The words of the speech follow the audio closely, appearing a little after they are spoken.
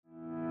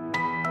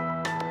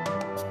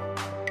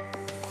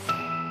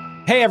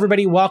Hey,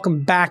 everybody,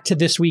 welcome back to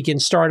This Week in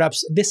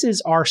Startups. This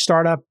is our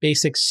Startup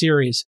Basics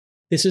series.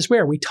 This is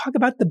where we talk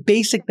about the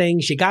basic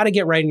things you got to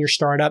get right in your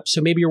startup.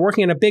 So maybe you're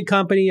working in a big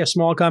company, a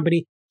small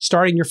company,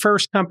 starting your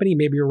first company,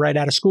 maybe you're right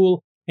out of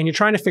school, and you're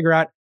trying to figure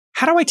out,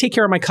 how do I take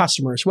care of my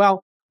customers?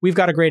 Well, we've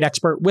got a great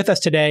expert with us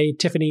today.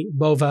 Tiffany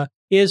Bova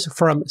is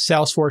from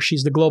Salesforce.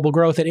 She's the Global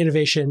Growth and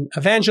Innovation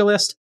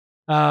Evangelist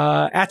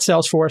at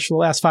Salesforce for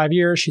the last 5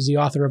 years. She's the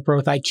author of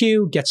Growth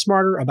IQ, Get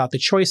Smarter About the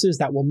Choices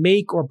That Will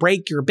Make or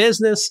Break Your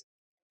Business,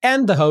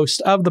 and the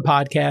host of the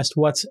podcast,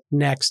 What's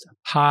Next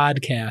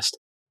Podcast.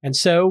 And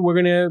so we're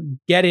going to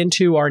get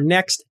into our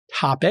next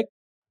topic,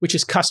 which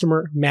is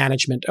customer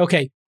management.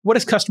 Okay, what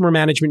does customer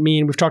management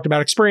mean? We've talked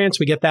about experience.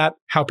 We get that,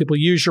 how people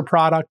use your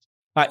product,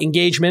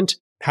 engagement,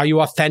 how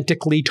you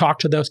authentically talk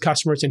to those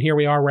customers. And here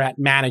we are, we're at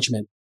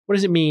management. What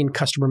does it mean,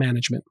 customer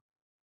management?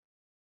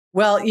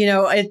 Well,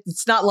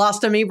 it's not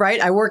lost on me,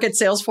 right? I work at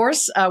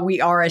Salesforce.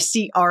 We are a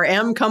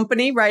CRM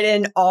company, right?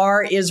 And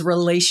R is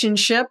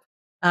relationship.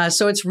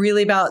 So it's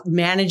really about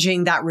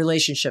managing that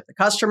relationship, the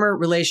customer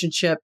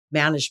relationship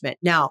management.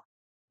 Now,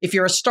 if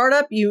you're a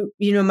startup, you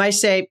might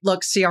say,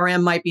 look,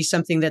 CRM might be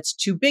something that's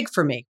too big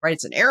for me, right?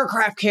 It's an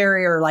aircraft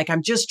carrier. Like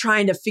I'm just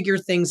trying to figure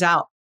things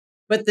out.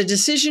 But the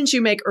decisions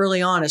you make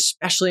early on,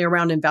 especially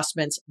around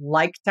investments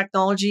like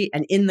technology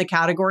and in the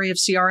category of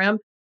CRM,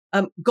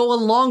 go a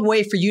long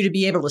way for you to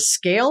be able to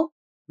scale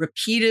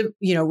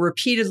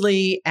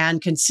repeatedly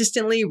and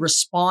consistently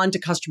respond to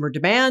customer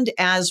demand,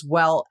 as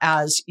well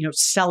as,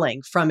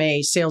 selling from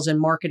a sales and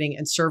marketing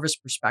and service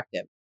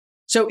perspective.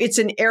 So it's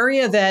an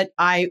area that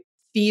I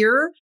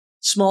fear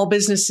small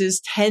businesses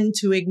tend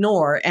to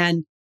ignore.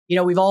 And,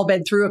 we've all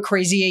been through a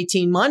crazy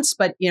 18 months,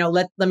 but,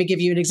 let me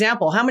give you an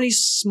example. How many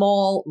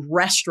small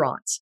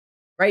restaurants,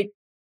 right,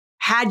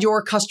 had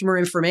your customer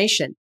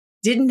information,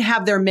 didn't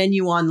have their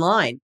menu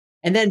online?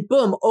 And then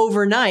boom,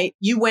 overnight,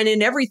 you went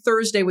in every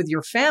Thursday with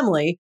your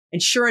family.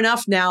 And sure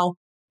enough, now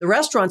the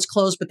restaurant's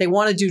closed, but they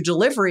want to do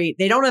delivery.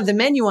 They don't have the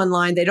menu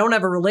online. They don't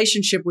have a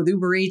relationship with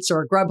Uber Eats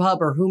or Grubhub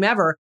or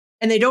whomever,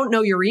 and they don't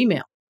know your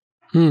email.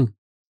 And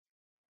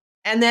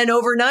then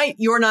overnight,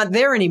 you're not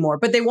there anymore,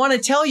 but they want to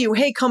tell you,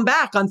 hey, come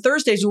back on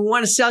Thursdays. We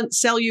want to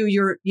sell you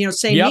your,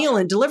 same meal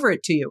and deliver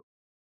it to you.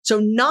 So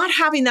not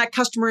having that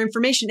customer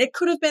information, it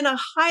could have been a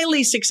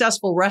highly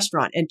successful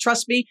restaurant. And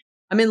trust me,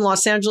 I'm in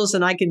Los Angeles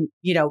and I can,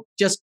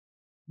 just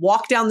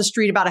walk down the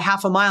street about a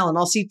half a mile and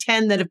I'll see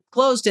 10 that have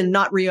closed and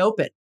not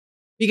reopened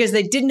because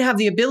they didn't have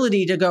the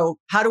ability to go,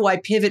 how do I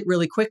pivot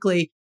really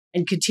quickly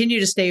and continue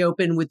to stay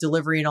open with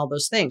delivery and all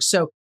those things?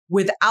 So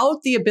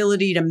without the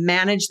ability to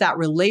manage that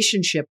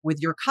relationship with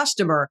your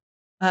customer,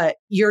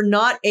 you're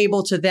not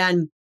able to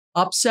then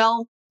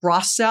upsell,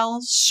 cross-sell,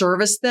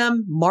 service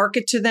them,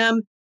 market to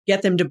them,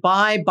 get them to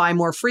buy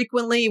more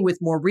frequently with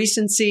more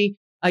recency.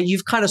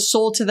 You've kind of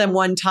sold to them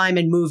one time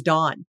and moved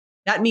on.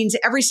 That means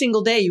every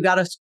single day you got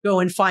to go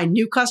and find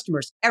new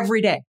customers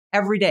every day.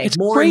 It's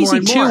more crazy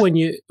and more and more.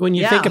 Too when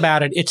you think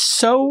about it.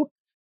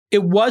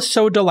 It was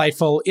so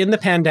delightful in the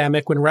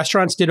pandemic when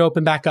restaurants did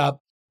open back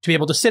up to be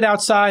able to sit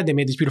outside. They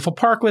made these beautiful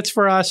parklets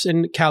for us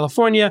in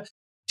California.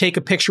 Take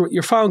a picture with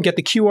your phone, get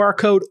the QR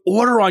code,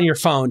 order on your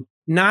phone,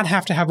 not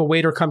have to have a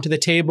waiter come to the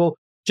table.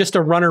 Just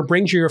a runner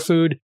brings you your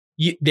food.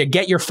 They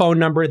get your phone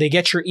number, they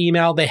get your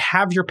email, they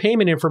have your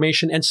payment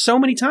information. And so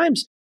many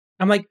times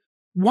I'm like,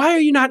 why are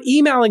you not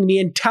emailing me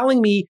and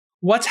telling me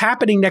what's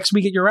happening next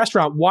week at your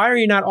restaurant? Why are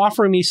you not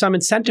offering me some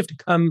incentive to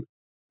come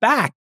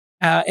back?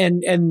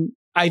 And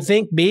I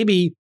think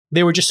maybe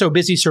they were just so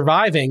busy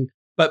surviving,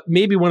 but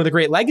maybe one of the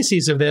great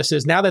legacies of this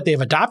is now that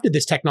they've adopted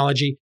this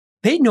technology,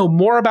 they know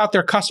more about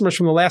their customers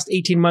from the last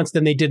 18 months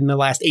than they did in the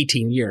last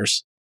 18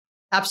 years.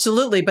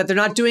 Absolutely, but they're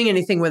not doing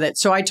anything with it.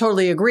 So I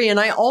totally agree. And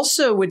I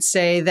also would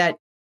say that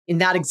in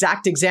that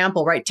exact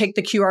example, right, take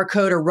the QR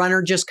code, a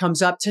runner just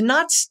comes up, to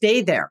not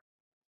stay there,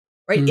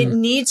 right? It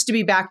needs to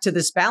be back to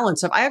this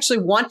balance of I actually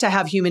want to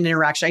have human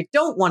interaction. I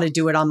don't want to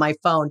do it on my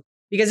phone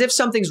because if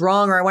something's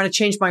wrong or I want to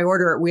change my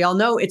order, we all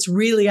know it's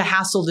really a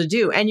hassle to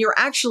do. And you're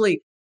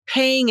actually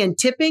paying and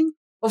tipping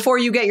before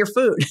you get your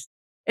food.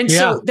 And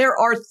so there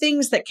are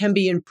things that can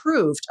be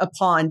improved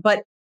upon,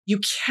 but you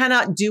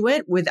cannot do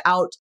it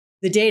without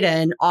the data.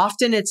 And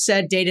often it's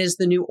said data is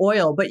the new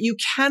oil, but you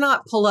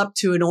cannot pull up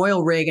to an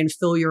oil rig and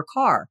fill your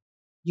car.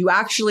 You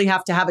actually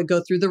have to have it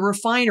go through the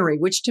refinery,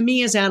 which to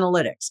me is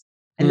analytics.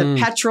 And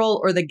the petrol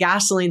or the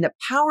gasoline that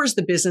powers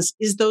the business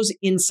is those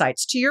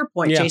insights. To your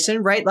point,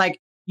 Jason, right? Like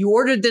you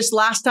ordered this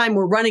last time,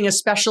 we're running a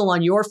special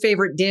on your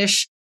favorite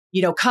dish,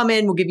 come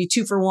in, we'll give you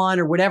 2 for 1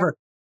 or whatever.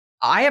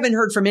 I haven't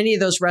heard from any of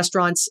those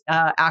restaurants,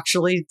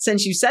 actually,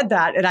 since you said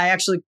that. And I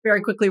actually very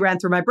quickly ran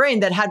through my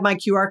brain that had my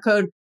QR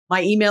code,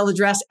 my email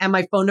address, and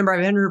my phone number. I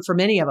haven't heard from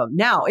any of them.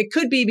 Now, it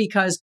could be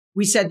because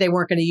we said they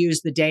weren't going to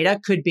use the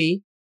data. Could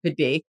be.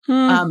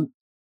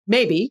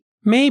 Maybe,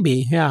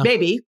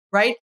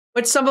 right?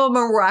 But some of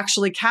them were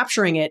actually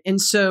capturing it. And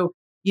so,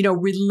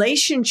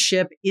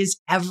 relationship is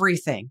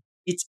everything.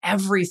 It's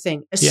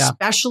everything,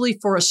 especially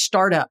for a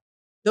startup.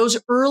 Those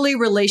early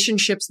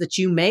relationships that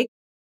you make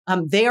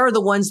They are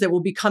the ones that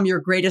will become your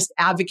greatest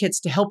advocates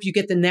to help you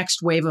get the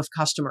next wave of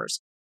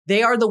customers.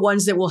 They are the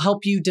ones that will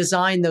help you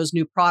design those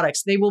new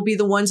products. They will be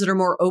the ones that are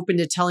more open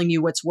to telling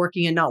you what's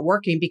working and not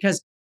working,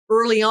 because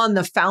early on,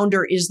 the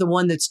founder is the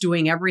one that's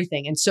doing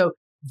everything. And so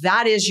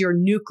that is your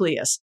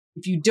nucleus.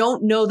 If you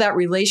don't know that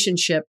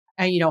relationship,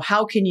 and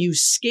how can you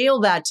scale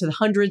that to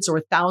hundreds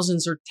or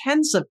thousands or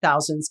tens of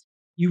thousands?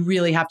 You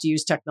really have to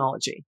use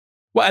technology.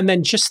 Well, and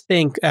then just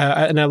think,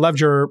 and I loved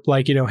your,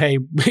 hey,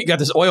 we got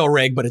this oil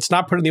rig, but it's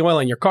not putting the oil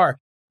in your car.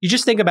 You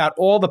just think about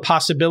all the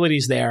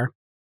possibilities there.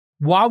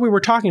 While we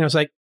were talking, I was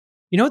like,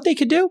 you know what they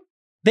could do?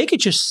 They could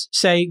just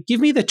say,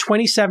 give me the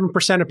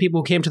 27% of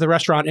people who came to the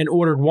restaurant and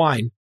ordered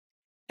wine.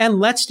 And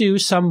let's do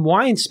some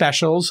wine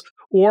specials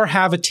or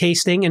have a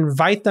tasting,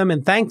 invite them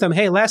and thank them.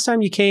 Hey, last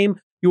time you came,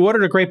 you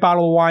ordered a great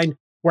bottle of wine.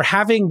 We're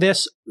having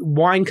this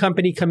wine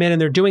company come in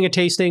and they're doing a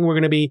tasting. We're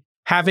going to be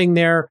having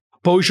their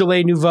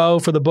Beaujolais Nouveau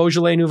for the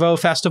Beaujolais Nouveau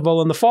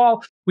Festival in the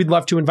fall. We'd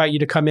love to invite you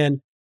to come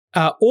in.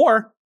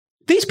 Or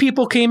these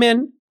people came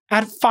in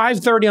at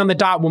 5:30 on the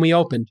dot when we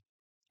opened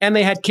and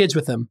they had kids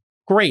with them.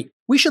 Great.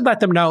 We should let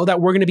them know that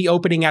we're going to be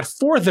opening at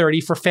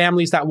 4:30 for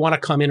families that want to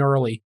come in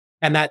early,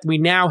 and that we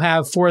now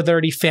have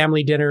 4:30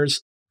 family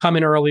dinners. Come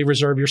in early,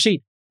 reserve your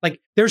seat. Like,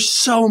 there's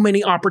so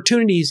many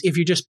opportunities if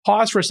you just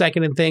pause for a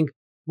second and think,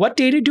 what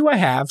data do I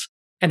have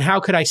and how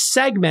could I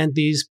segment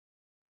these,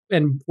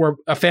 or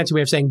a fancy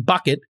way of saying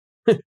bucket,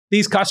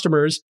 these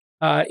customers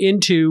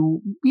into,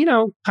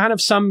 kind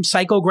of some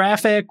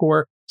psychographic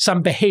or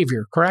some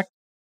behavior, correct?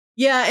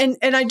 Yeah.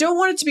 And I don't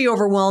want it to be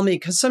overwhelming,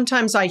 because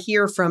sometimes I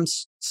hear from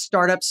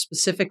startups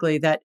specifically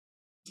that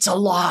it's a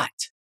lot.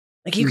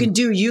 Like you can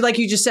do, like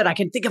you just said, I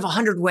can think of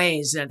 100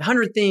 ways and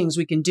 100 things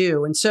we can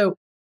do. And so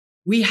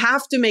we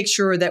have to make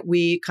sure that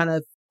we kind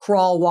of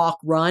crawl, walk,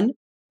 run.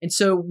 And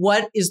so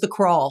what is the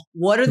crawl?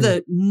 What are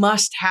the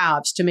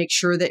must-haves to make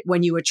sure that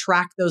when you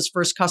attract those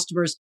first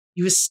customers,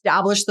 you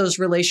establish those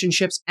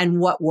relationships and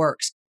what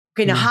works?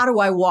 Okay, now how do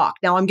I walk?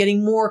 Now I'm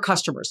getting more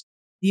customers.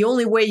 The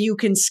only way you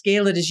can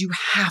scale it is you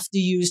have to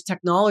use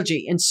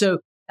technology. And so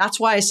that's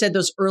why I said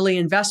those early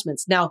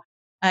investments. Now,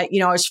 I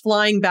was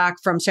flying back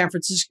from San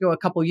Francisco a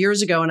couple of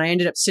years ago, and I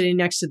ended up sitting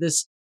next to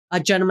this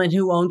gentleman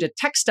who owned a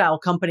textile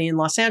company in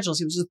Los Angeles.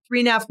 He was a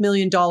 $3.5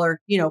 million,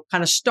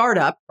 kind of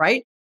startup,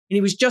 right? And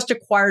he was just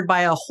acquired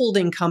by a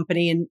holding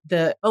company. And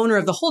the owner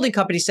of the holding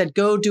company said,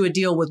 go do a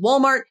deal with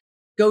Walmart,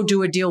 go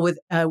do a deal with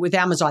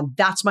Amazon.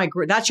 That's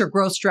your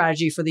growth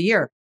strategy for the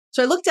year.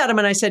 So I looked at him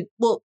and I said,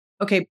 well,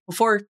 okay,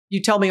 before you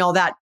tell me all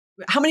that,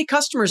 how many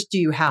customers do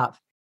you have?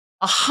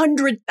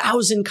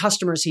 100,000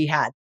 customers he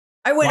had.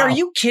 I went, Wow. Are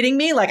you kidding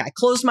me? Like, I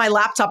closed my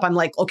laptop. I'm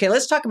like, okay,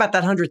 let's talk about that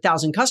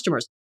 100,000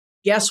 customers.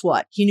 Guess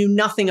what? He knew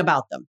nothing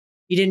about them.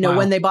 He didn't know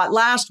when they bought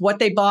last, what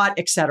they bought,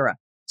 etc.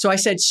 So I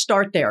said,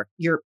 start there.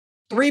 You're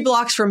 3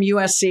 blocks from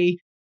USC.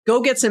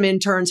 Go get some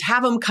interns,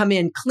 have them come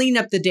in, clean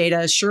up the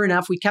data. Sure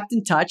enough, we kept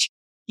in touch.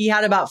 He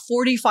had about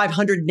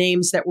 4,500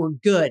 names that were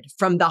good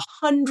from the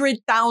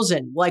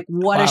 100,000. Like,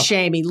 what a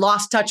shame. He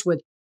lost touch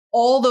with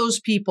all those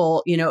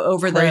people,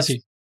 over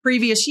the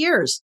previous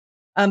years.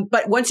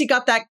 But once he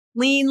got that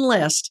clean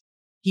list,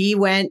 he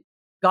went,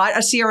 got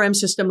a CRM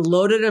system,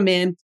 loaded them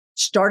in,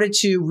 started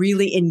to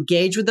really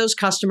engage with those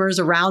customers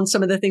around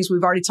some of the things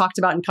we've already talked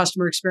about in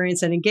customer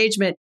experience and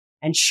engagement.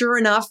 And sure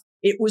enough,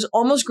 it was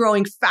almost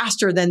growing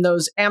faster than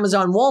those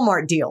Amazon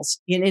Walmart deals.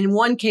 In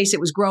one case, it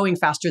was growing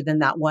faster than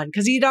that one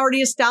because he'd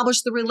already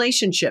established the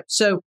relationship.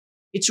 So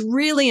it's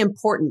really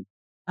important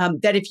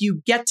that if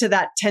you get to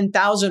that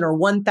 10,000 or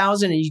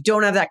 1,000 and you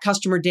don't have that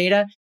customer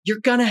data, you're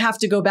going to have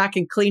to go back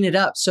and clean it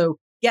up. So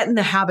get in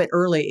the habit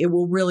early. It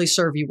will really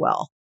serve you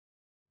well.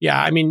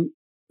 Yeah. I mean,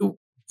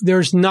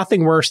 there's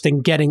nothing worse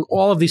than getting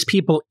all of these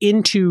people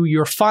into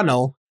your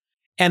funnel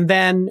and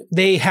then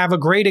they have a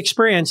great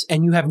experience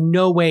and you have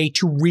no way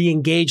to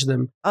re-engage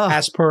them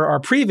as per our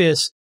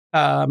previous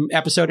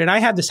episode. And I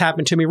had this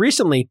happen to me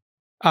recently.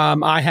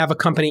 I have a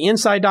company,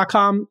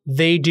 Inside.com.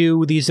 They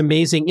do these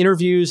amazing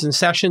interviews and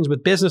sessions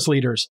with business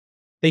leaders.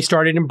 They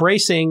started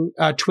embracing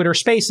Twitter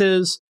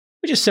Spaces,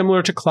 which is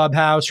similar to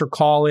Clubhouse or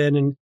Call-In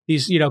and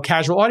these,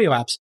 casual audio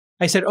apps.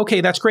 I said,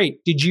 okay, that's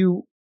great. Did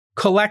you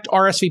collect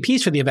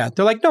RSVPs for the event?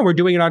 They're like, no, we're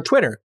doing it on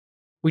Twitter.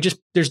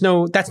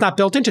 That's not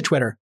built into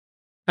Twitter.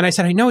 And I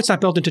said, I know it's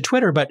not built into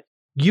Twitter, but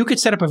you could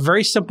set up a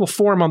very simple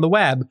form on the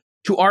web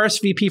to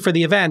RSVP for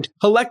the event,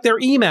 collect their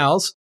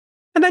emails,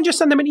 and then just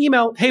send them an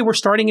email. Hey, we're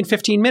starting in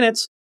 15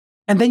 minutes.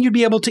 And then you'd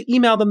be able to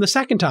email them the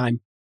second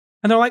time.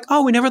 And they're like,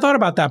 oh, we never thought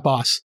about that,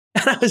 boss.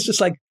 And I was just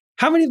like,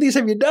 how many of these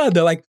have you done?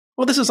 They're like,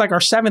 well, this is like our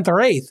 7th or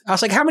 8th. I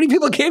was like, how many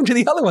people came to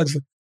the other ones?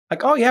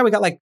 Like, oh yeah, we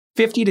got like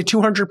 50 to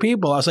 200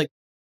 people. I was like,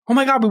 oh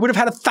my God, we would have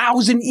had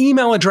 1,000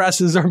 email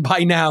addresses by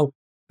now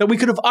that we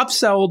could have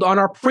upsold on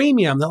our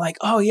premium. They're like,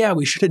 oh yeah,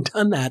 we should have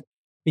done that.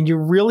 And you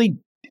really,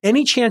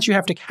 any chance you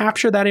have to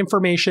capture that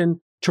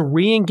information to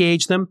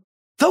re-engage them,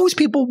 those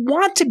people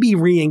want to be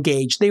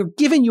re-engaged. They've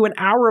given you an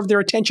hour of their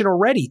attention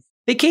already.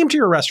 They came to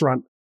your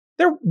restaurant.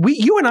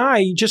 You and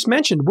I just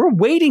mentioned, we're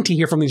waiting to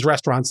hear from these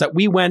restaurants that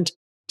we went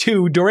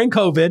to during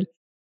COVID.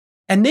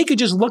 And they could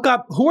just look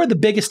up who are the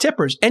biggest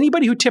tippers.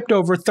 Anybody who tipped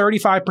over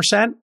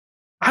 35%,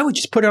 I would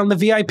just put it on the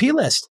VIP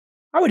list.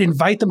 I would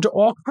invite them to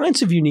all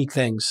kinds of unique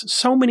things.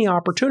 So many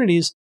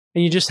opportunities,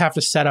 and you just have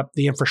to set up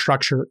the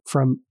infrastructure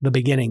from the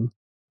beginning.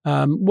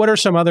 What are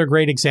some other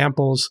great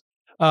examples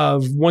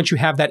of once you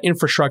have that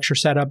infrastructure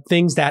set up,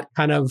 things that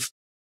kind of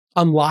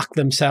unlock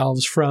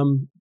themselves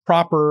from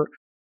proper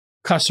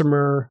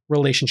customer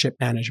relationship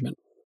management?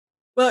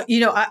 Well,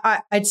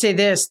 I'd say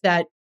this,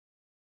 that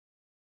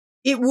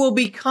it will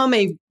become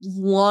a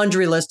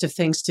laundry list of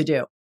things to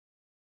do.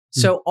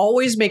 So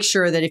always make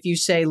sure that if you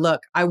say,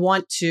 look, I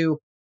want to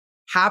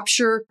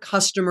capture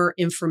customer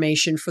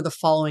information for the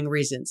following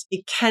reasons.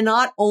 It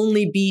cannot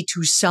only be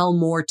to sell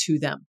more to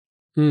them.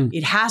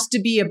 It has to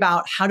be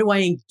about how do I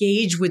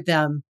engage with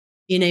them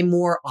in a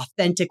more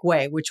authentic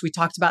way, which we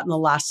talked about in the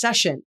last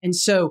session. And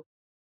so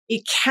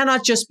it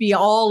cannot just be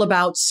all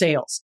about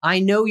sales. I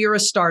know you're a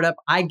startup.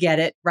 I get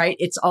it, right?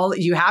 It's all,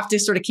 you have to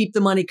sort of keep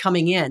the money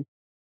coming in.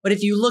 But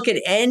if you look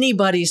at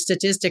anybody's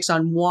statistics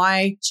on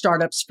why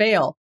startups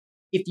fail,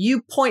 if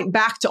you point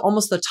back to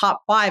almost the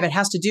top 5, it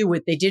has to do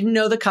with they didn't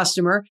know the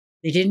customer.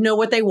 They didn't know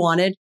what they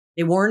wanted.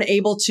 They weren't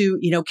able to,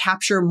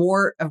 capture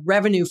more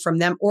revenue from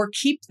them or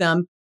keep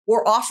them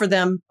or offer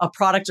them a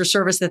product or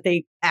service that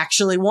they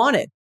actually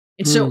wanted.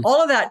 And so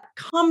all of that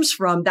comes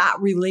from that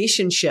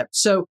relationship.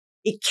 So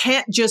it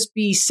can't just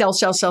be sell,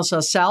 sell, sell,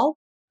 sell, sell.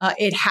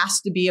 It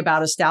has to be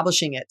about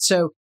establishing it.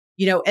 So,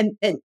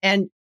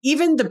 and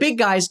even the big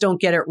guys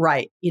don't get it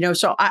right.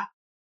 So I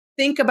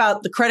think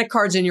about the credit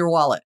cards in your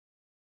wallet.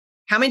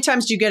 How many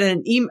times do you get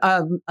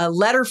a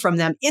letter from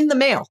them in the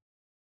mail?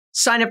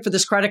 Sign up for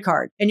this credit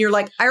card. And you're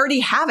like, I already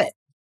have it.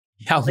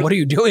 Yeah, like, what are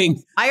you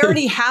doing? I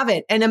already have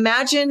it. And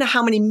imagine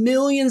how many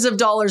millions of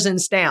dollars in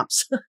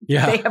stamps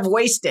they have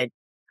wasted,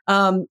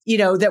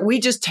 that we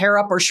just tear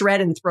up or shred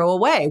and throw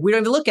away. We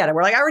don't even look at it.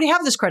 We're like, I already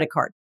have this credit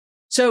card.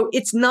 So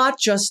it's not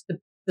just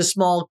the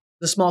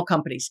small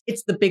companies.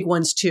 It's the big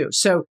ones too.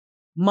 So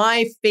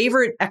my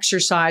favorite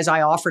exercise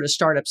I offer to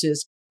startups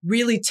is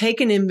really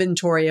take an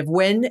inventory of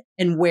when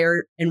and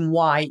where and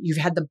why you've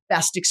had the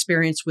best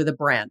experience with a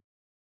brand.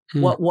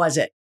 What was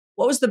it?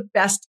 What was the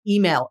best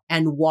email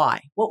and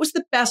why? What was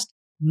the best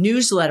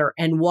newsletter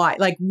and why?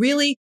 Like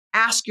really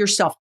ask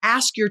yourself,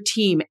 ask your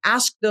team,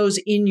 ask those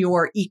in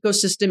your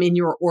ecosystem, in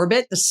your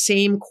orbit, the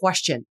same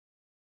question.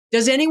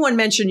 Does anyone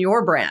mention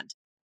your brand?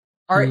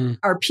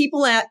 Are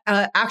people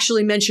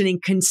actually mentioning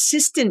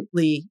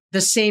consistently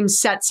the same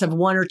sets of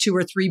 1 or 2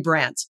 or 3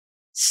 brands?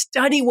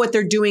 Study what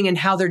they're doing and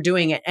how they're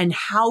doing it. And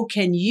how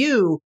can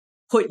you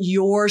put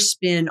your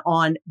spin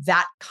on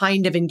that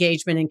kind of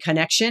engagement and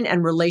connection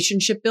and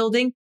relationship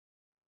building?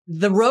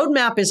 The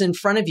roadmap is in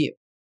front of you.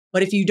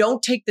 But if you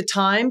don't take the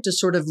time to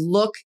sort of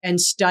look and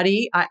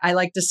study, I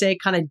like to say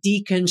kind of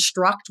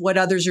deconstruct what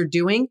others are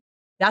doing,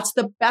 that's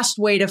the best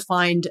way to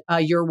find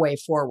your way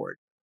forward.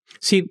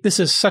 See, this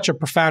is such a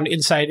profound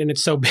insight, and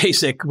it's so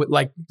basic,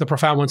 like the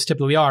profound ones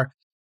typically are.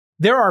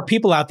 There are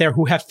people out there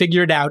who have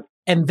figured it out,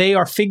 and they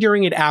are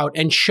figuring it out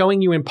and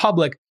showing you in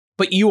public,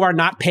 but you are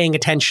not paying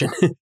attention.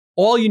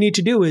 All you need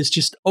to do is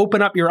just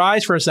open up your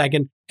eyes for a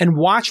second and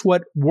watch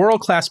what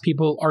world-class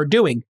people are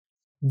doing.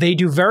 They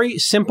do very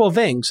simple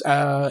things.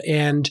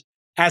 And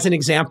as an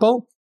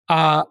example,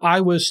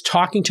 I was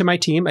talking to my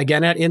team,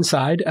 again at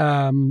Inside,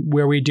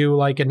 where we do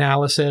like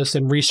analysis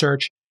and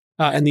research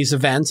and these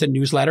events and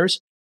newsletters.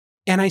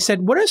 And I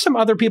said, what are some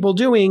other people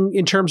doing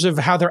in terms of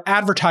how they're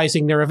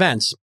advertising their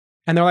events?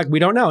 And they're like, we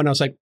don't know. And I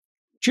was like,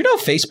 do you know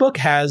Facebook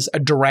has a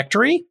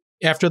directory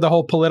after the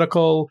whole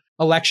political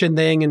election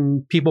thing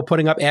and people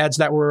putting up ads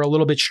that were a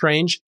little bit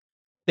strange?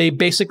 They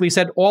basically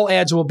said all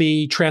ads will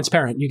be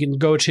transparent. You can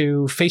go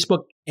to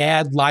Facebook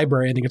ad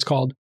library, I think it's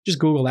called. Just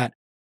Google that.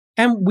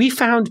 And we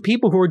found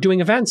people who were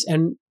doing events,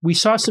 and we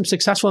saw some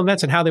successful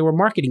events and how they were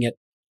marketing it.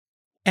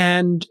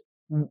 And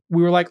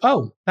we were like,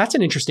 oh, that's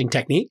an interesting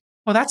technique.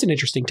 Oh, that's an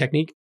interesting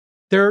technique.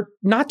 They're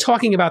not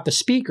talking about the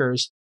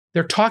speakers.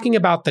 They're talking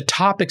about the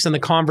topics and the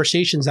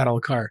conversations that'll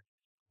occur.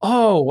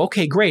 Oh,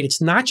 okay, great.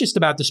 It's not just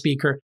about the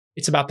speaker.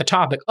 It's about the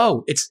topic.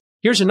 Oh,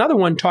 here's another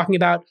one talking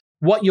about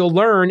what you'll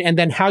learn and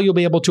then how you'll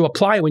be able to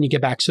apply it when you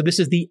get back. So this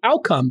is the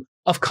outcome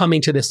of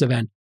coming to this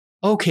event.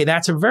 Okay,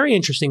 that's a very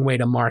interesting way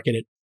to market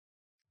it.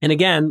 And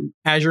again,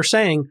 as you're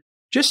saying,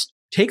 just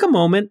take a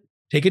moment,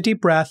 take a deep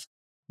breath,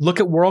 look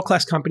at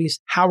world-class companies.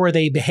 How are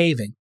they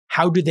behaving?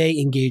 How do they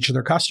engage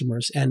their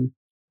customers? And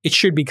it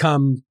should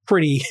become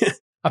pretty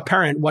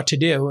apparent what to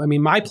do. I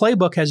mean, my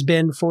playbook has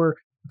been for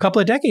a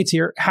couple of decades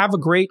here, have a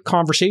great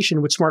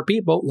conversation with smart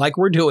people like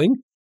we're doing,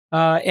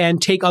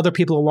 and take other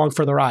people along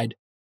for the ride.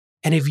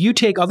 And if you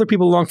take other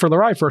people along for the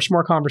ride for a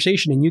smart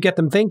conversation and you get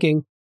them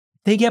thinking,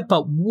 they get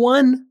but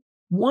one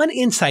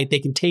insight they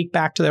can take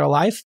back to their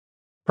life,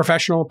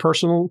 professional,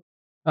 personal,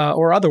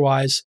 or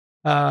otherwise,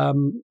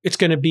 it's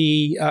going to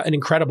be an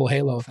incredible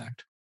halo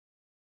effect.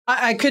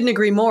 I couldn't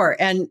agree more.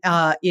 And,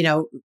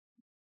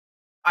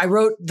 I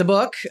wrote the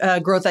book,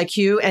 Growth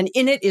IQ, and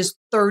in it is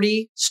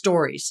 30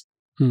 stories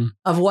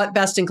of what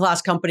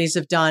best-in-class companies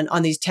have done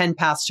on these 10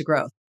 paths to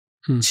growth.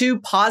 2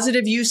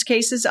 positive use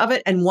cases of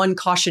it, and 1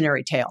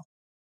 cautionary tale.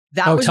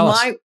 That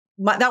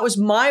was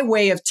my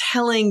way of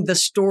telling the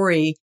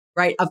story,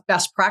 right, of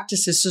best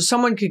practices. So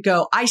someone could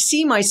go, I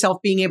see myself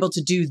being able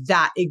to do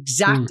that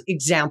exact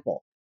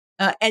example.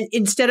 And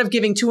instead of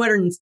giving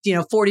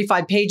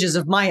 245 pages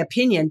of my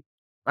opinion,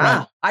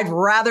 I'd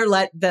rather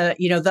let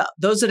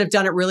those that have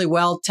done it really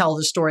well tell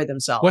the story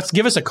themselves.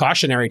 Give us a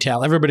cautionary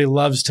tale. Everybody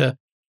loves to,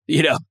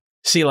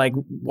 see like,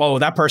 whoa,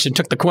 that person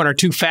took the corner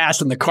too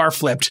fast and the car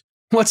flipped.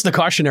 What's the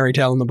cautionary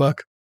tale in the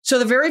book? So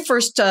the very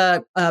first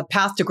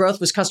path to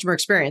growth was customer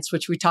experience,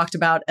 which we talked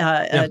about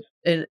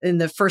in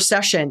the first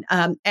session.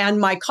 And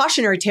my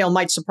cautionary tale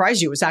might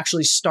surprise you. It was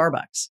actually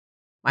Starbucks.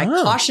 My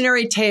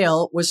cautionary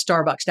tale was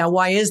Starbucks. Now,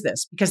 why is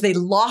this? Because they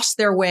lost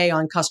their way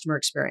on customer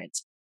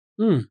experience.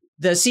 The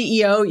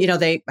CEO,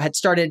 they had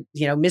started,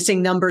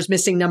 missing numbers,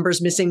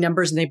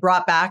 and they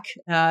brought back,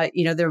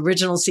 the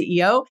original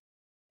CEO.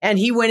 And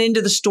he went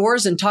into the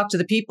stores and talked to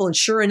the people. And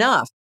sure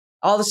enough,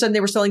 all of a sudden they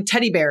were selling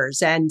teddy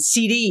bears and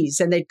CDs,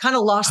 and they'd kind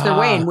of lost their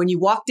way. And when you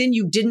walked in,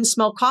 you didn't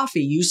smell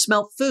coffee, you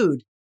smelled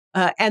food.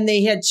 And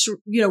they had,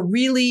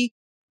 really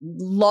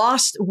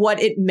lost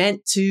what it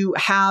meant to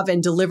have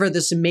and deliver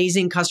this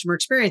amazing customer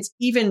experience,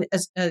 even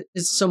as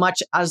so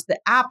much as the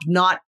app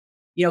not,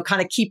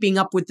 kind of keeping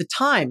up with the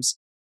times.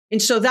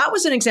 And so that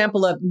was an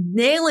example of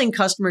nailing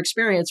customer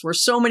experience where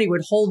so many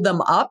would hold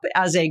them up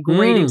as a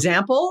great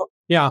example.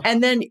 Yeah.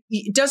 And then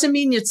it doesn't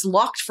mean it's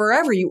locked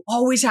forever. You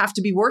always have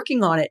to be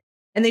working on it.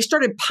 And they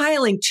started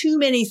piling too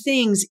many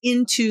things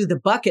into the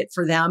bucket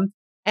for them.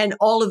 And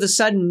all of a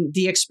sudden,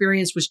 the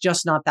experience was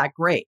just not that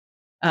great.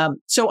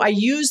 So I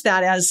use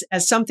that as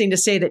something to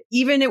say that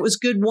even it was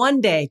good one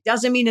day,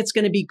 doesn't mean it's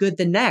going to be good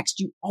the next.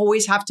 You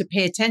always have to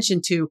pay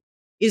attention to,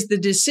 is the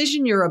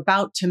decision you're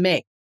about to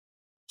make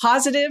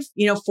positive,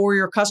 for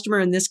your customer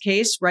in this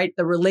case, right?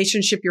 The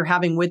relationship you're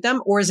having with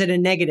them, or is it a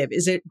negative?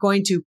 Is it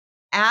going to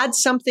add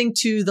something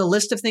to the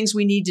list of things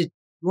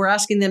we're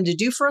asking them to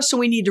do for us? So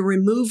we need to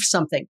remove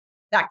something.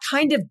 That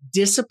kind of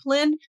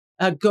discipline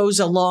goes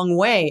a long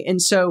way.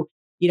 And so,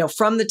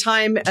 from the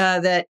time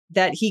that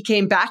he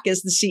came back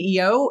as the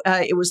CEO,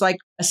 it was like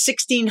a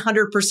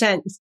 1,600%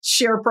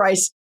 share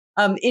price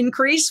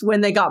increase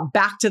when they got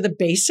back to the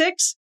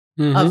basics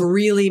of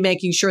really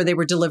making sure they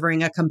were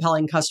delivering a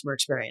compelling customer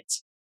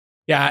experience.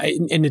 Yeah.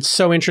 And it's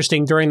so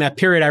interesting during that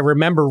period. I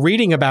remember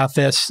reading about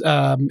this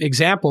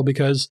example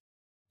because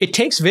it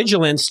takes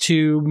vigilance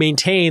to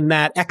maintain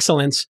that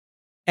excellence.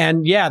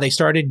 And they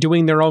started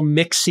doing their own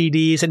mixed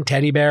CDs and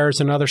teddy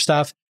bears and other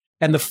stuff.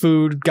 And the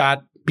food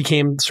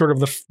became sort of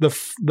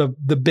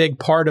the big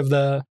part of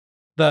the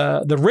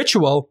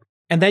ritual.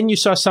 And then you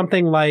saw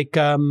something like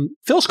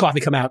Philz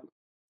Coffee come out.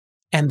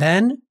 And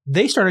then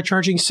they started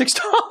charging $6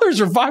 or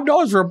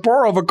 $5 for a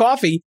pour of a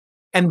coffee.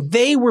 And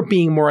they were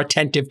being more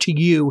attentive to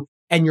you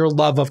and your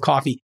love of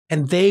coffee.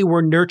 And they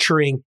were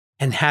nurturing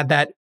and had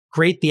that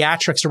great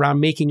theatrics around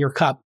making your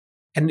cup.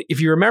 And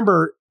if you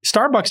remember,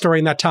 Starbucks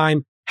during that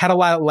time had a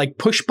lot of like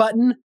push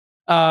button,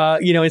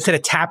 instead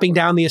of tapping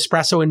down the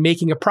espresso and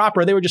making it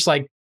proper, they were just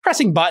like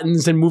pressing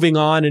buttons and moving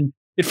on. And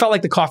it felt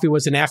like the coffee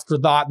was an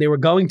afterthought. They were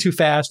going too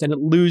fast and it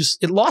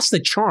lost the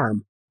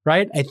charm,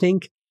 right? I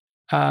think,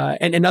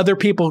 and other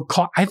people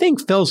I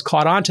think Philz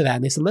caught on to that.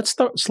 And they said, let's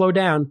slow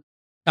down.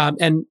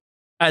 And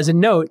as a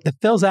note, the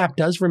Philz app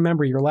does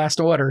remember your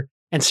last order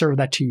and serve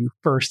that to you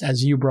first,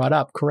 as you brought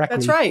up correctly.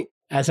 That's right.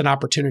 As an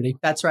opportunity.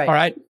 That's right. All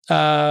right.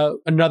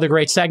 Another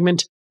great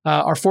segment.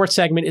 Our fourth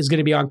segment is going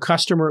to be on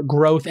customer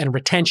growth and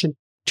retention.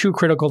 2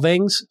 critical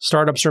things.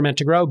 Startups are meant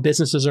to grow.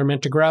 Businesses are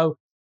meant to grow.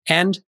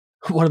 And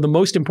one of the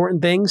most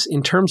important things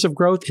in terms of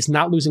growth is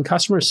not losing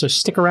customers. So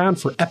stick around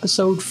for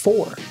episode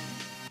 4.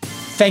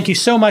 Thank you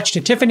so much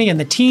to Tiffany and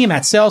the team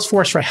at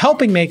Salesforce for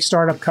helping make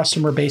Startup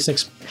Customer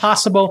Basics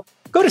possible.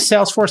 Go to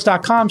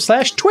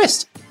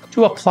salesforce.com/twist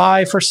to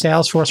apply for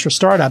Salesforce for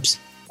Startups.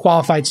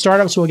 Qualified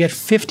startups will get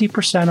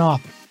 50%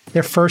 off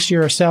their first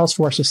year of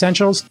Salesforce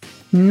Essentials,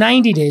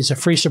 90 days of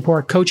free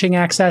support, coaching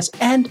access,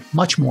 and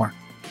much more.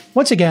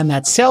 Once again,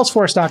 that's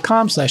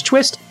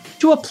salesforce.com/twist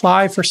to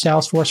apply for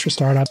Salesforce for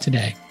Startups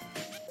today.